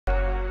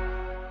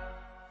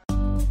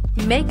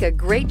Make a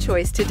great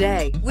choice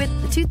today with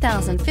the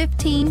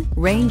 2015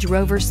 Range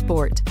Rover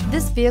Sport.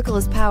 This vehicle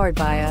is powered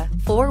by a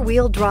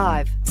four-wheel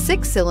drive,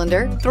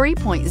 six-cylinder,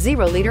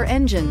 3.0-liter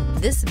engine.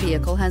 This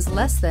vehicle has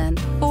less than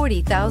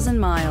 40,000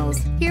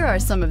 miles. Here are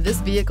some of this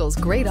vehicle's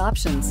great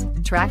options: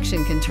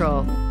 traction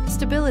control,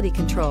 stability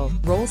control,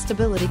 roll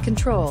stability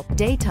control,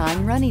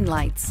 daytime running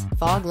lights,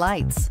 fog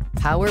lights,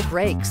 power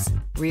brakes,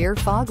 rear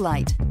fog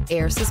light,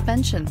 air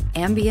suspension,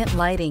 ambient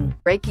lighting,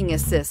 braking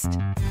assist.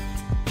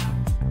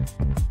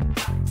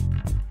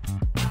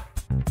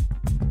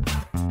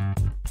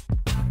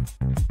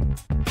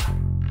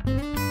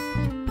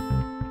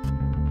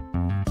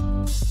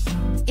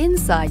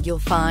 Inside you'll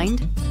find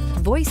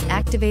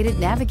voice-activated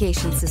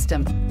navigation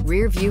system,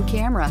 rear view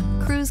camera,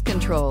 cruise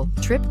control,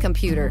 trip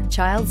computer,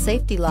 child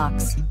safety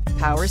locks,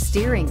 power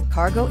steering,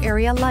 cargo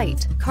area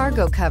light,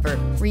 cargo cover,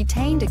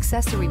 retained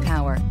accessory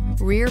power,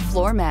 rear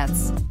floor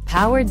mats,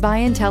 powered by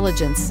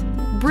intelligence,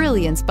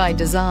 brilliance by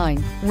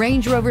design.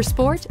 Range Rover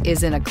Sport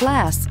is in a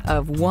class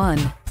of one.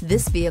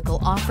 This vehicle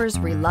offers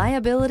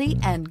reliability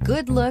and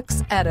good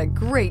looks at a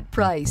great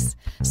price.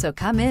 So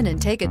come in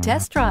and take a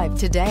test drive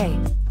today.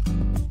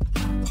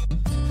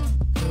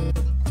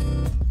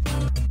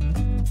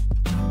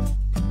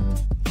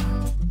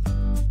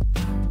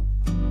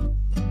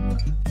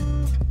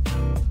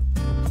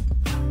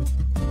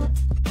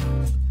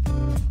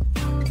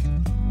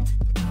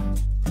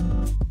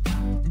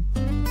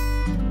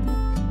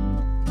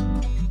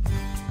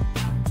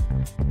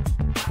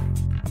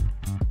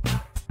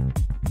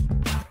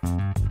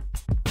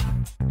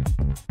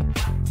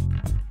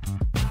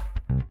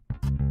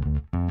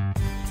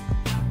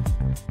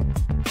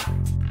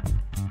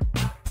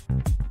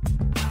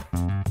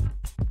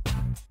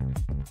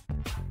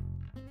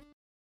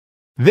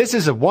 This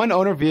is a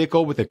one-owner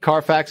vehicle with a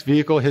CARFAX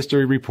Vehicle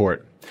History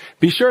Report.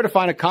 Be sure to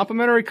find a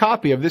complimentary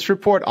copy of this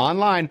report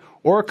online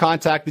or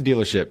contact the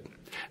dealership.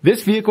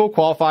 This vehicle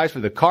qualifies for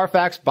the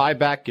CARFAX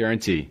Buyback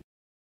Guarantee.